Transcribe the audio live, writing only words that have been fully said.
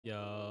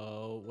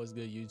Yo, what's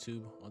good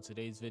YouTube? On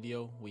today's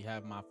video, we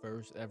have my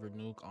first ever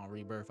nuke on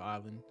Rebirth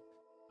Island.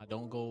 I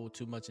don't go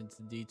too much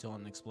into detail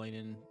on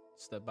explaining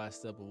step by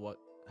step of what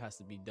has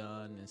to be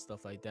done and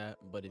stuff like that,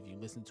 but if you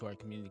listen to our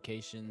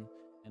communication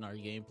and our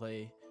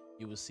gameplay,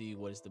 you will see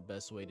what is the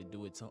best way to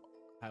do it to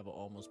have an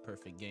almost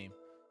perfect game.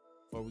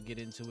 Before we get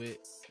into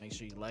it, make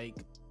sure you like,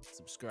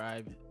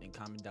 subscribe, and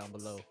comment down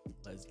below.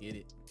 Let's get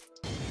it.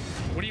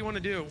 What do you want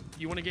to do?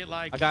 You want to get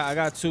like... I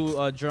got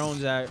two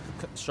drones at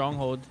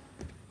Stronghold.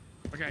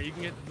 Okay, you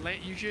can get land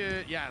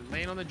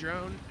on the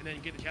drone and then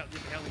get the heli.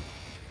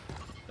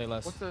 Say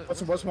less.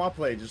 What's my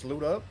play? Just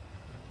loot up?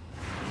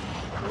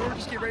 Or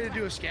just get ready to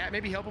do a scat.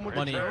 Maybe help them with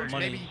the drones.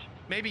 Maybe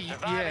go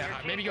land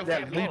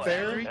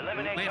factory.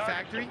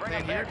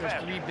 Land here.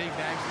 There's 3 big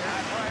bags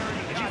there.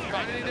 Did you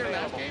find any there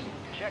last game?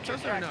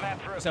 Just or no?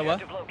 Is that what?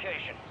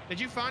 Did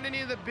you find any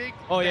of the big?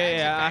 Oh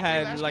yeah, I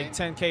had like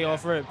 10K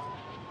off rip.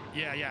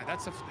 Yeah,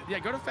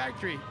 go to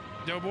factory,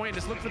 Doughboy, and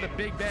just look for the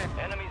big bag.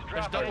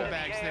 There's double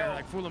bags there,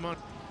 like full of money.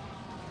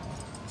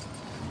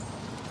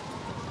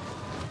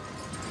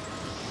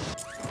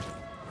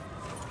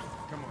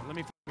 Come on, let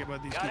me forget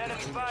about these people.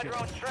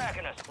 Drones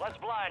tracking us. Let's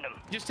blind them.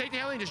 Just take the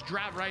heli and just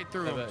drive right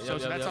through them. So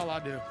that's all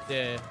I'll do.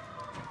 Yeah.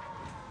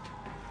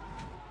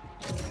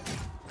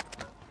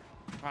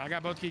 All right, I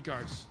got both key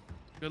cards.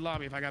 Good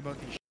lobby if I got both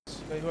these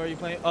shits. Wait, who are you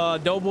playing?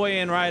 Doughboy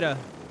and Ryder.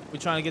 We're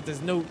trying to get this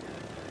nuke.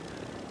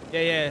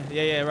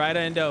 Yeah. Ryder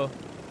and Doe.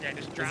 Yeah,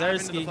 just drive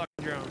into the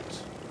fucking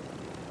drones.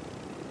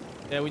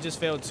 Yeah, we just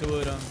failed 2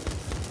 of them.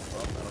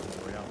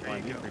 There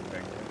you go.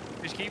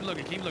 Just keep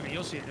looking.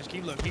 You'll see it. Just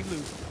keep looking. Keep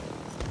looting.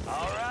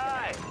 All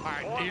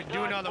right,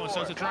 do another one.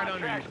 So it's right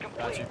under you.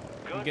 Got you.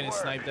 I'm getting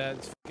sniped at.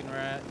 It's fucking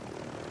rat.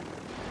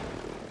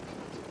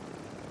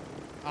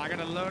 I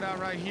got a loadout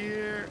right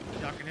here.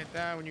 Y'all can hit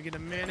that when you get a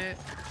minute.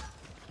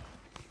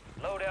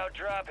 Loadout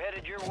drop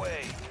headed your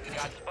way.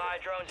 Got spy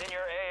drones in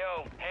your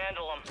AO.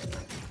 Handle them.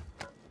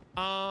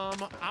 I'm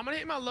gonna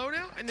hit my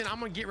loadout and then I'm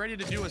gonna get ready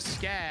to do a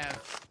scav.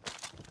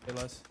 Hey,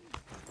 Les.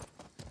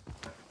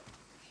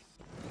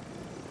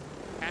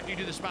 After you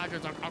do the spy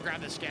drones, I'll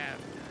grab the scav.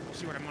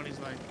 See what our money's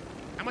like.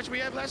 How much we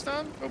have last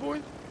time, oh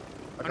boy?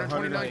 Like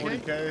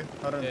 129K,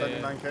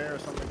 139K or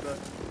something like that.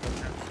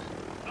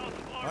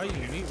 Why are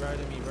you meat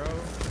riding me, bro?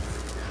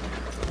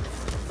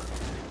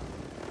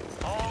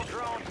 All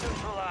drones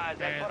neutralized.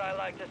 That's what I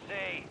like to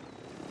see.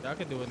 I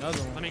could do another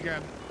one. Let me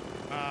grab.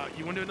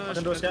 You want to do another? Let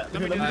me do a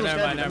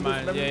scav. Never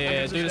mind.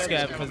 Yeah, do the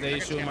scav because they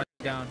shooting my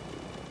down.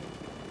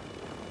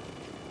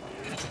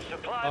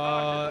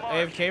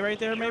 AFK right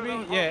there, maybe?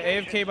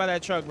 Yeah, AFK by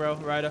that truck, bro.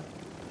 Ryder.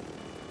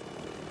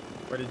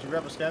 Wait, did you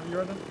grab a scav, you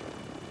Ryder?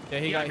 Yeah,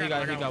 he got one.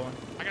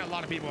 I got a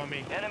lot of people on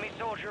me. Enemy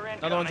soldier incoming.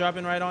 Another one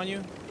dropping right on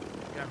you.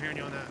 Yeah, I'm hearing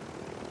you on that.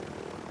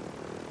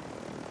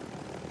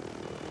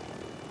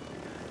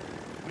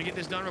 Let me get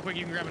this done real quick.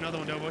 You can grab another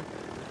one, Doughboy.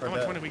 How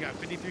much money we got?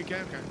 53K?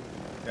 Okay.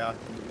 Yeah,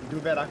 do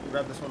that. I can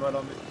grab this one right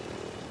on me.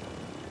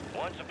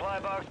 1 supply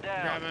box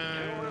down. I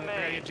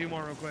gotta get 2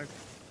 more real quick.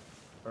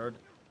 Heard.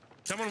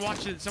 Someone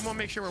watch it. Someone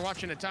make sure we're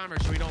watching the timer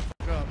so we don't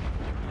fuck up.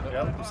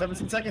 Yep,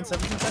 17 seconds. No.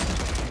 It's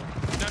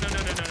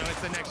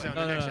the next zone.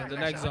 No, the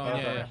next zone.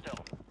 Yeah.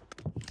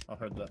 I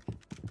heard that.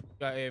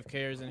 Got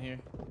AFKers in here.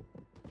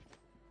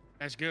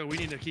 That's good. We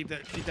need to keep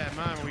that in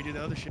mind when we do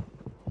the other shit.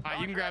 All right,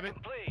 you can grab it.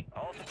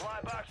 All supply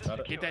boxes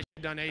Get that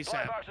shit done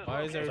ASAP.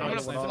 Why is I'm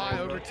gonna fly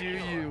over to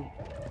you.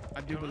 I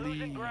do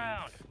believe.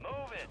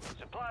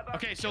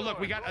 Okay, so look,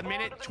 we got a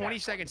minute, 20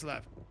 seconds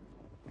left.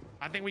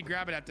 I think we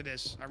grab it after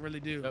this. I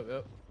really do.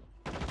 Yep.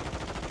 I'm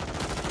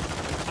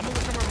gonna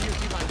come over here and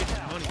see if I can get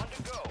some money.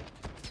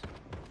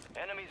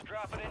 Enemies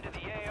dropping into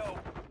the AO.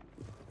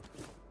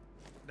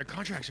 The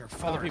contracts are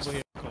far. Other people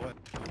here. We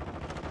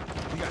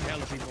got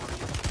hella people on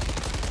here.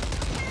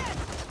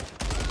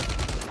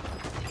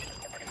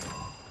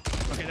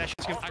 Okay, that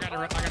shit's good. I gotta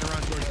run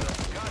towards the.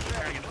 I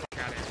gotta get the fuck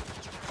out of here.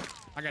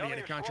 I gotta get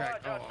a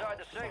contract.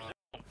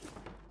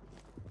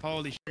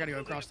 Holy shit! I gotta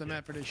go across the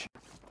map for this shit.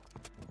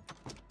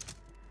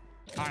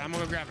 All right, I'm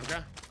gonna go grab it.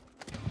 Okay.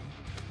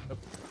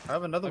 I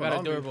have another one. I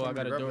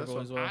got a durable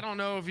as well. I don't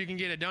know if you can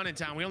get it done in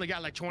time. We only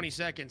got like 20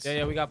 seconds.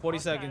 Yeah, we got 40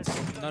 seconds.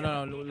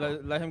 No.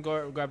 Let him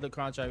go grab the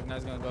contract. Now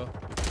he's gonna go.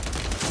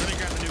 Let me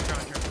grab the new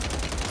contract.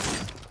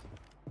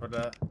 For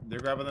that, they're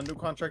grabbing the new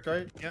contract,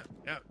 right? Yep.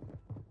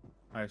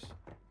 Nice.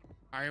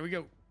 All right, here we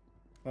go.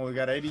 Well, we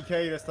got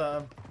 80K this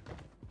time.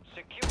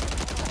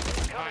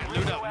 All right,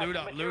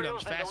 loot up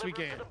as fast as we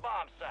can.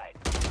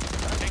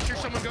 Make sure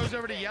someone goes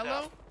over to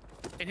yellow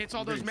and hits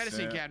all those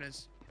medicine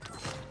cabinets.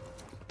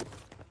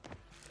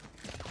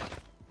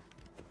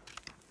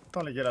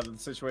 Trying to get out of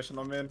the situation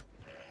I'm in.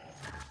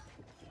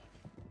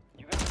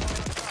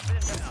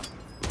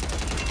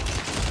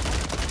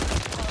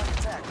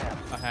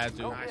 I had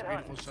to. Nice,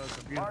 beautiful, so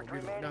beautiful.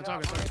 No, it's all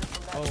good.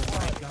 Oh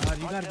my God,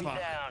 you gotta be.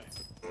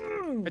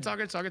 It's all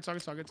good. It's all good.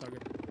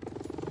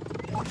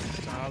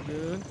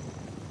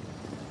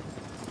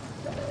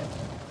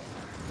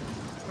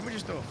 Let me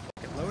just throw a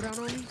fucking loadout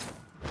on me.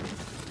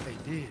 They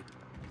did.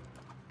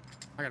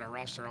 I got a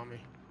roster on me.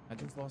 I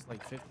just lost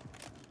like 50.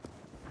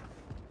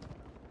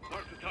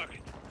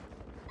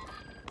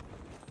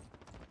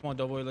 Come on,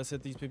 Doughboy, let's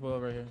hit these people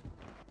over here.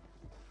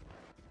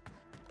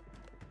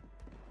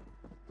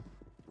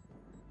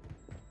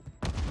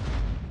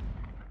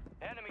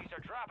 Enemies are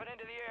dropping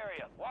into the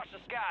area. Watch the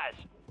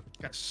skies.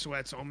 Got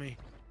sweats on me.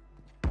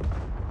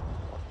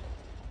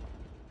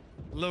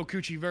 Low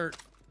coochie vert.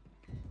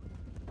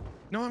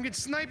 No, I'm getting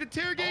sniped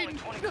interrogating.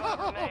 No.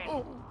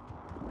 Hold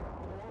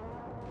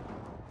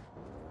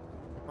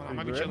on, I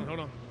might be chilling. Hold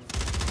on.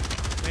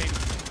 Maybe.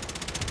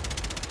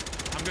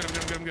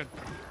 I'm good.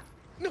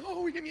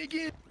 No, he hit me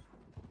again.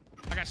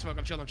 I got smoke.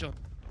 I'm chilling.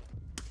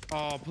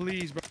 Oh,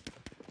 please, bro.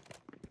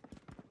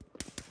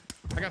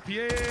 I got PA.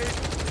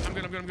 I'm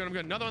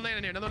good. Another one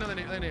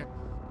landing here.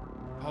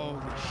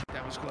 Holy shit,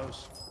 that was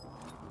close.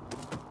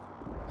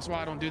 That's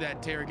why I don't do that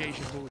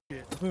interrogation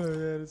bullshit.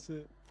 Yeah, that's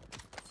it.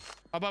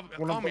 Above,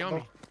 on me.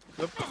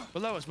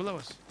 Below us.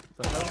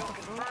 The hell?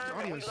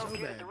 Audio is so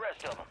bad.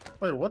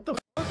 Wait, what the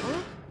fuck? Huh?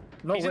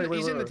 No, He's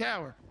wait. in the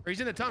tower. Or he's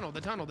in the tunnel.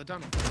 The tunnel.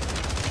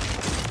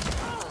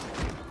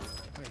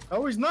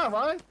 Oh, he's not,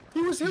 right?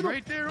 He was He's here.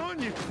 right there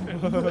on you.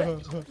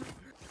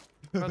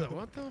 Brother,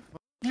 what the fuck?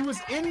 He was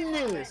in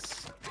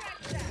this.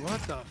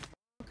 What the fuck?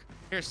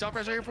 Here,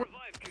 self-res right here for.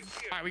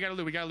 Alright, we gotta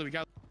loot.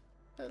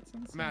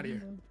 I'm out of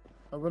here.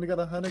 I've only got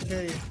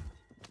 100K.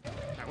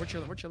 Alright, we're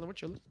chilling.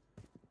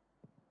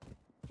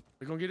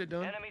 We're gonna get it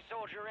done. Enemy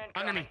soldier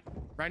Under incoming. me.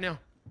 Right now.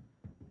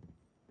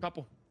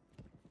 Couple.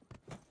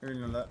 Here,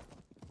 you know that.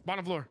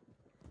 Bottom floor.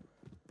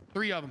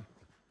 3 of them.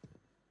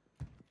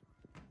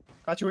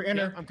 Got you in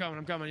there. I'm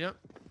coming, yep.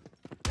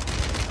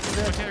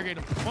 Interrogate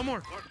him. One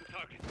more.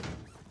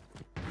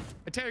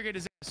 Interrogate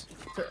his ass.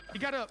 He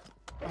got up.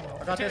 I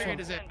got this one. Interrogate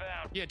his ass.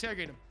 Yeah,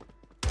 interrogate him.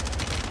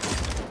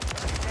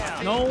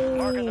 No.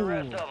 Marking the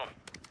rest of them.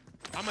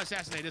 I'm gonna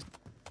assassinate this.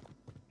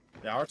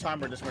 Yeah, our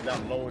timer just went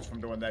down loads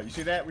from doing that. You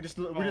see that? We just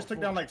took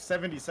down like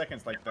 70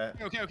 seconds like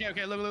that. Okay. Look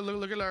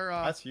at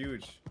our That's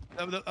huge.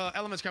 the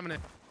elements coming in.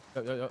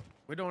 Yep.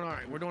 We're doing all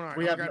right.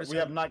 We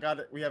have not got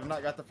it. We have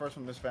not got the first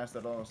one this fast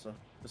at all. So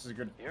this is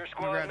good. Your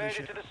squad made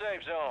it to the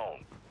safe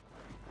zone.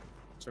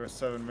 So it's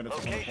 7 minutes.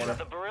 Location of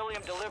the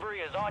beryllium delivery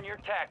is on your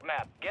TAC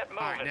map. Get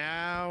moving. All right,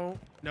 now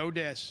no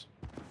deaths.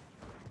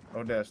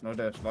 No dash.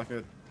 Lock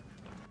it.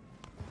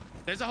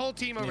 There's a whole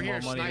team over We here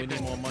need more money. We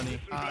sniping. need more money.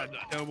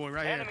 Doughboy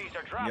right here. Enemies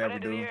are dropping Yeah, we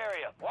into do. the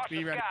area. Watch Be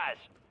the ready. skies.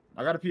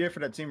 I got a PA for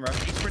that team, right?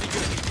 He's pretty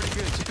good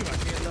too. I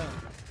can't lie.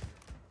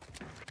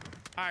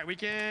 All right, we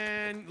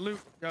can loot.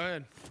 Go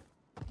ahead.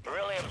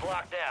 Beryllium's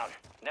locked down.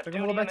 They're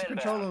gonna go back to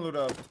control and inbound.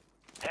 loot up.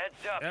 Heads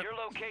up, Yep. your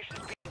location's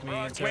being Me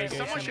broadcast. Wait, interrogation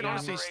someone should down.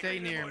 honestly stay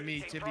near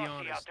me, to be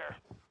honest.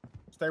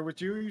 Stay with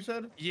you, you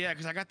said? Yeah,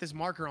 because I got this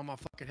marker on my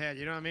fucking head.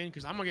 You know what I mean?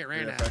 Because I'm gonna get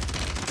ran Yeah, at.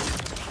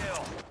 fact.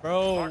 Chill.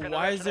 Bro, Marking the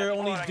why rest is of there that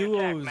only squad on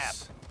your TAC duos? map.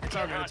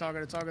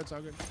 It's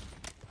all good.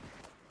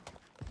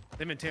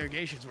 Them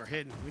interrogations were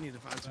hidden. We need to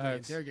find somebody to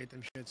Facts. interrogate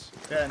them shits.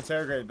 Yeah,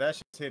 interrogate. That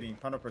shit's hitting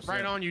 100%.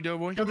 Right on you,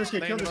 doughboy. Kill this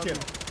kid. Laying Kill this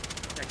above kid. me.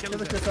 Yeah, Kill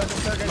his this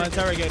ass. kid. I'm gonna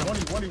interrogate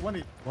him.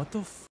 1. What the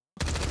f?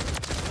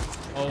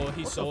 Oh,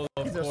 he's solo,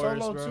 of He's a course,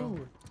 solo bro.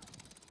 too.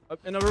 Up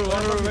in the room,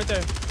 right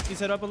there. He's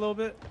set up a little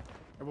bit.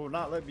 It will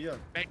not let me up.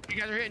 Hey, you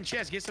guys are hitting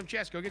chest. Get some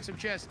chest. Go get some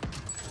chest.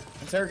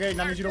 Interrogate.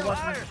 I need you to watch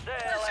me.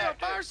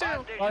 Fire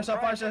sale.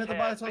 Fire sale, hit the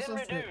buy hustle.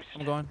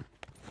 I'm going.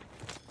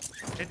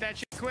 Hit that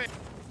shit quick.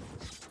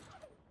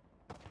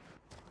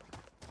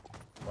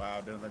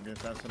 Wow, didn't let me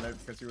assassinate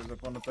because he was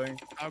up on the thing.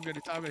 All good.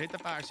 It's all good. Hit the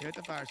fire sale.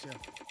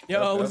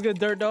 Yo, Yep, what's yep. good,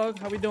 Dirt Dog?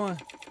 How we doing?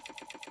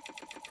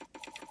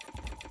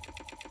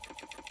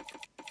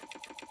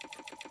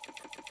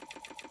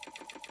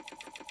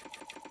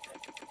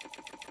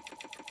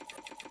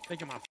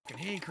 Think of my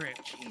fucking hand cramp.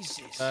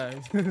 Jesus. I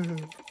got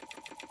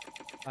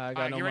All right, no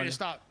get ready money. to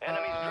stop.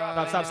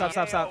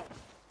 Stop.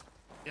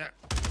 Yeah.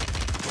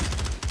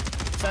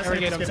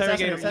 Interrogate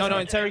him. No,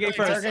 interrogate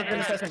first.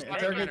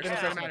 Interrogate It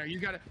doesn't matter. You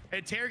gotta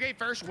interrogate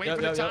first. Wait Yep,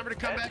 for the yep, timer to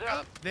come back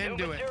up, then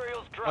do it.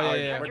 Oh,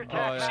 yeah. See what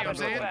I'm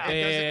saying?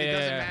 It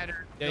doesn't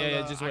matter.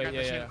 Yeah, just I wait, got the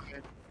yeah.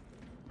 shit.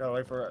 Gotta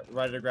wait for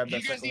Ryder to grab You that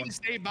guys second need one. to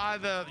stay by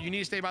the. You need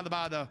to stay by the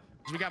bar though,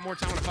 because we got more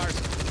time on the fire.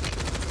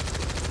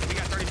 We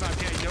got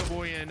 35K.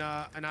 Doughboy and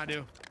I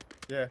do.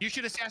 Yeah. You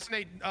should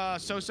assassinate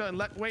Sosa and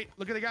let. Wait,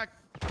 look at the guy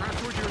running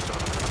towards you.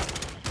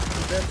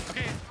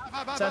 Okay,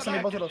 bye.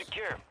 Assassinate both of those.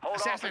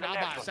 Assassinate. I'll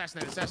buy.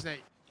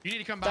 Assassinate. You need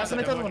to come by.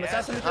 Assassinate the other one.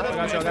 Assassinate the other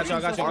one. I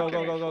got you.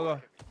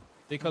 Go.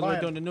 Because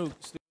we're doing the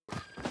nukes.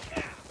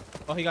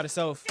 Oh, he got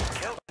himself.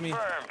 Me.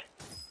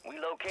 We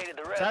located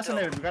the rest.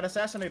 Assassinate him. We gotta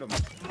assassinate him.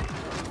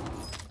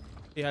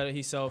 He had it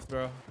himself,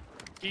 bro.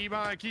 Keep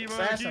on.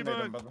 Assassinate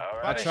him, brother.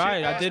 I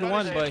tried. I did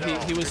one, but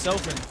he was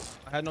selfing.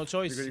 I had no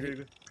choice. You're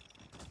good.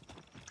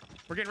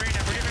 We're getting rained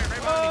at. Right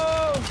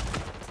behind me.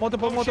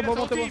 Multiple.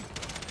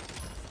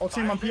 Whole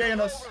team on PA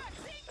and us.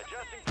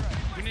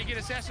 We need to get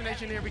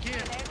assassination here if we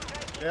can.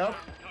 Yep.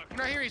 One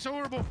right here. He's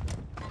horrible.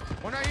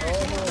 One right here. He's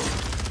Oh,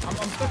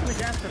 horrible. I'm stuck in the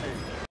gas grenade.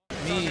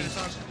 Me. It's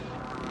all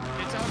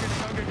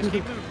good. Just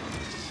keep moving.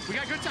 We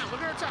got good time.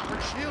 Look at our time.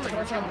 We're chilling.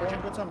 We're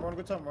on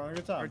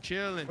good time. We're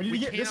chilling. We need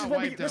to get.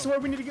 This is where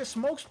we need to get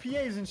smokes,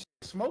 PAs and shit.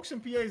 Smokes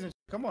and PAs and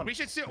shit. Come on. We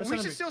should still Listen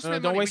to spend me.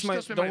 money. Don't waste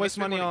money. Don't waste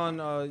money on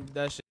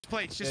that shit.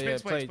 Plates. Just Yeah,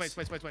 spend plates.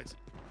 plates.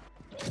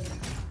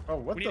 Oh,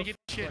 what We the need to get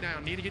this shit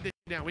down. Need to get this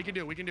down. We can do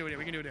it. We can do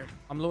it there.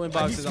 I'm looting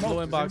boxes. I'm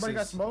looting boxes. Anybody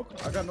got smoke?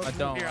 I got no I smoke.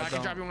 don't. Here, I can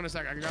don't. drop you one in a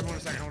second.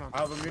 Hold on. I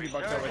have a mini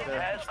box right Resurgence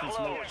there. has Just need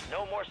smoke. closed.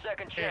 No more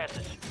second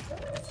chances.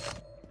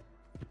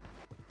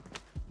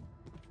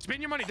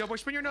 Spend your money, Doughboy.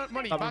 Spend your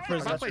money. Stop Buy in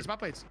prison.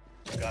 plates.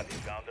 Got the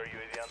counter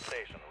UAV on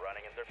station.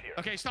 Running interference.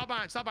 Okay, stop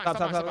by. Stop.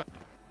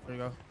 There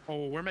you go.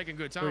 Oh, we're making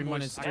good time, 3 boys.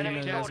 minutes. I 3 can't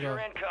minutes. count. Let's go.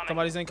 Soldier incoming.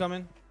 Somebody's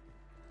incoming.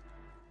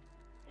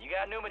 You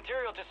got new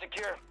material to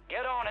secure.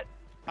 Get on it.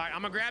 All right,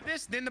 I'm gonna grab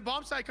this. Then the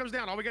bomb site comes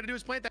down. All we gotta do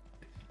is plant that.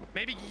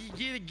 Maybe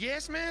get a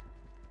gas, man.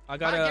 I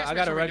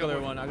got a regular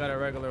one. I got a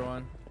regular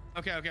one.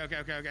 Okay. I'm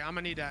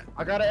gonna need that.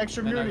 I got an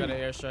extra And I muni. got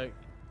an airstrike.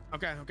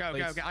 Okay.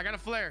 I got a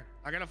flare.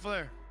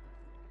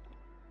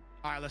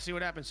 All right, let's see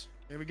what happens.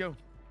 Here we go.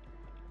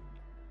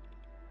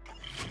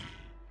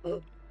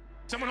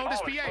 Someone hold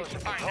this PA. All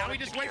right, now we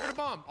just wait for the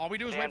bomb. All we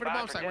do is wait for the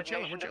bomb site. We're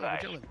chilling. All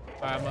right,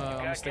 I'm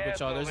gonna stick with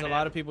y'all. There's a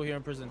lot of people here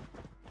in prison.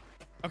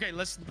 Okay,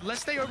 let's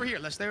stay over here.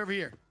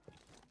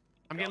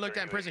 I'm getting looked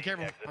at in prison.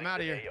 Careful. I'm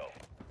out of here.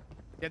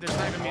 Yeah, they're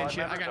sniping me and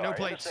shit. I got no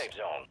plates. Look at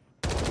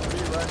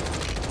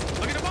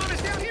the bomb.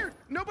 It's down here.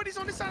 Nobody's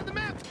on this side of the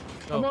map.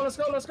 Come on, let's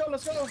go.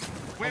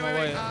 Wait.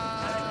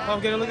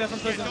 I'm getting looked at from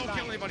prison. Don't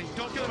kill anybody.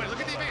 Look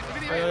at the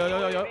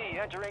advance. Yo.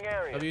 Entering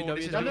area.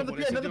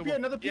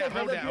 Another P. Yeah,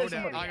 hold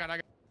that. I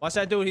got. Watch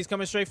that dude. He's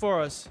coming straight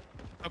for us.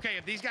 Okay,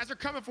 if these guys are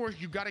coming for us,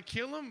 you gotta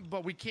kill them,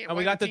 but we can't. And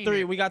we got the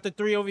 3. We got the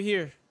 3 over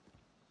here.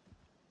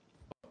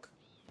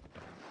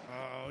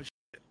 Oh,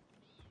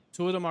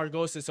 2 of them are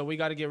ghosted, so we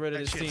got to get rid of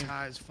that this shit's team.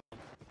 high as fuck.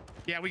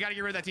 Yeah, we gotta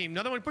get rid of that team.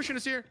 Another one pushing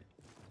us here.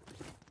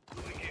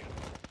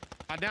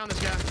 I down this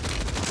guy.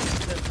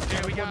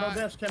 There we go.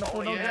 Can't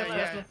afford no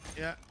deaths.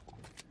 Yeah.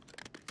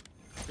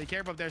 Be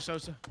careful up there,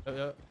 Sosa.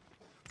 Yep.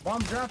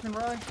 Bomb dropping,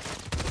 right?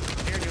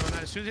 Here, doing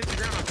that. As soon as it hits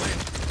the ground, I'm playing.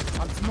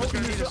 I'm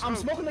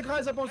smoking the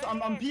guys up on.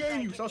 I'm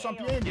PAing you, so I'm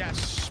PAing you. Yeah,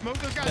 smoke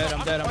those guys.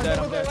 I'm dead.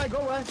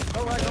 Go right.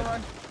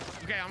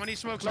 Okay, I'm gonna need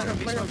smoke. Flare him.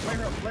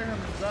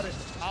 Got it.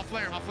 I'll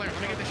flare him. Let me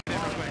get this shit in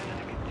real quick.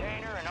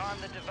 Container and arm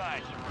the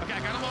device. Okay, I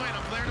got him all in.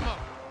 I'm flaring him up.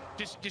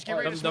 Just get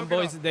ready to Them smoke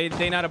boys, it up.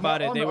 they not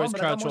about it. They was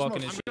crouch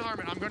walking and I'm shit. gonna arm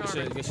it. Good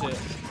shit.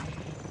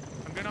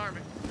 I'm gonna arm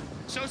it.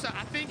 Sosa,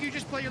 I think you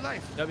just play your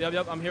life.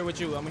 Yep. I'm here with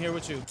you.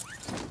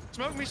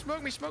 Smoke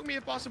me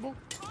if possible.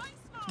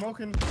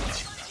 Smoking.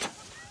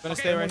 Gonna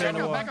stay right here in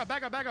the wall. Back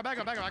up. I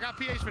got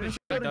PAs for this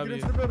shit. Get into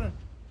the building.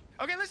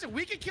 Okay, listen,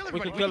 we can kill We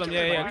everybody. can kill him.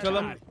 Yeah. Kill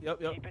him.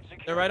 Yep.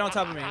 They're right on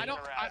top of me. I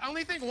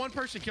only think one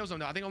person kills them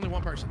though. I think only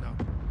one person though.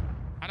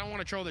 I don't want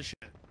to troll this shit.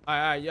 All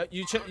right.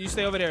 You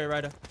stay over there,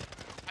 Ryder.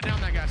 I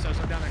down that guy, Sosa.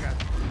 Down that guy.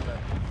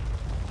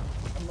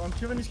 I'm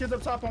killing these kids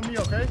up top on me,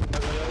 okay? Go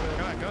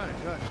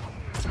ahead.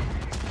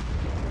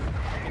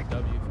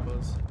 W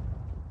fellas.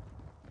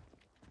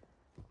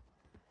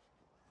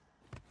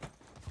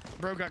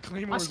 Bro got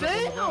claymores.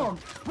 Wait,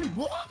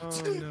 what?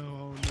 Oh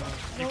no.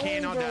 You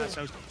cannot die,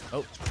 Sosa.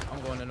 Oh,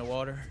 I'm going in the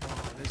water.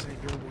 Oh, this ain't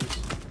good, boys.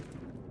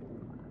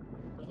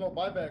 There's no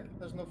buyback.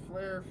 There's no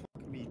flare.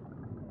 Fuck me.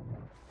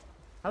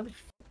 How the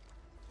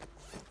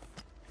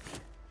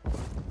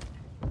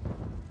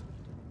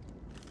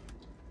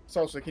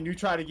Sosa, can you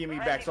try to give me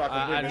back so I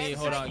can win this?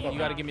 Hold on. You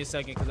gotta give me a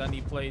second because I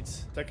need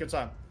plates. Take your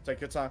time.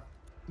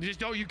 Just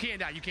don't. You can't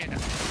die.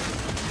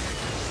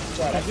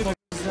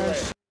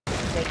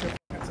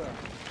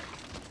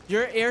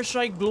 Your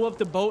airstrike blew up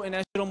the boat and that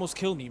shit almost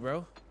killed me,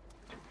 bro.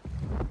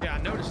 Yeah,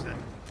 I noticed that.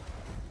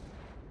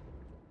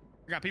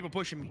 I got people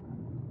pushing me.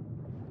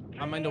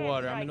 I'm in the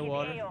water.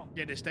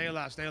 Yeah, just stay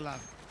alive. Gotta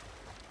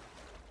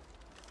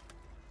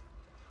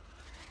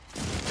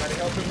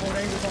help him more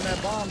angles on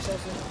that bomb,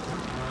 Sosa.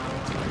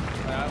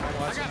 I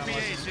got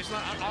PAs. Just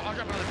I'll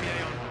drop another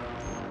PA on.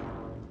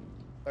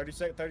 30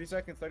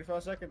 seconds,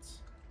 35 seconds.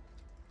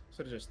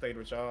 Should have just stayed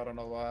with y'all. I don't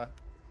know why.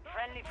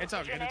 It's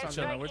all good.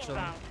 We're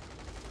chilling.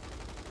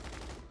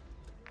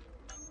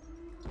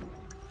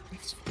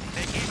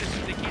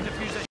 They can't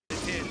defuse that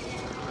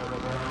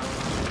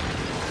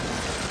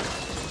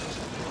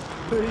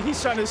shit.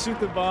 He's trying to shoot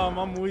the bomb.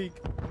 I'm weak.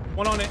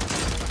 One on it.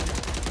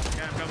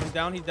 Yeah, I'm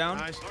coming. He's down.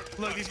 Nice.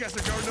 Look, these guys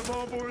are guarding the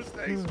ball for us.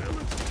 Thanks,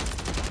 fellas.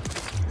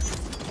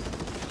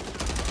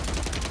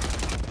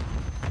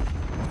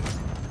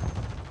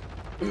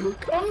 Let's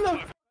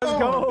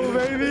go,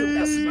 baby.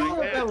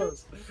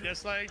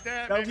 Just like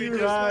that, baby.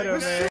 Just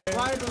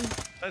like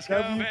that. Let's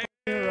go, baby.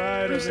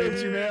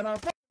 Appreciate you, man. I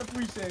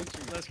appreciate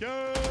you. Let's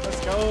go.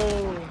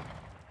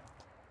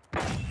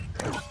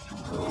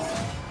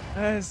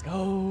 Let's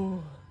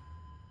go.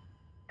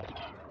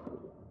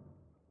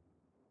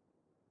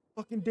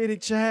 Fucking did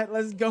it, chat.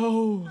 Let's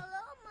go.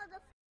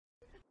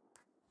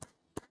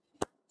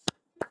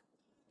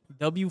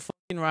 W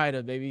fucking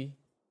Ryder, baby.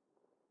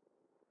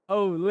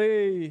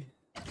 Holy.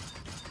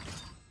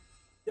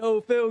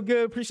 Yo, feel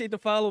good. Appreciate the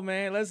follow,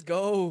 man. Let's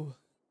go.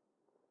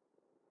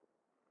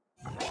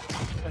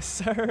 Yes,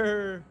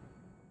 sir.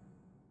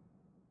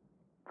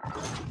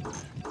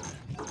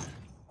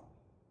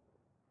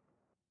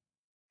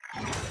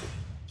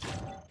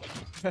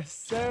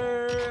 Yes,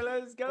 sir.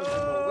 Let's go.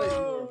 No way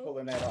you were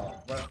pulling that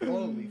off, bro.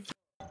 Holy.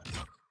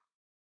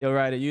 Yo,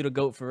 Ryder, you the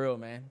GOAT for real,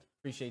 man.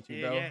 Appreciate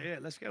you, bro. Yeah.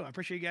 Let's go. I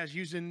appreciate you guys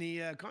using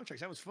the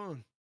contracts. That was fun.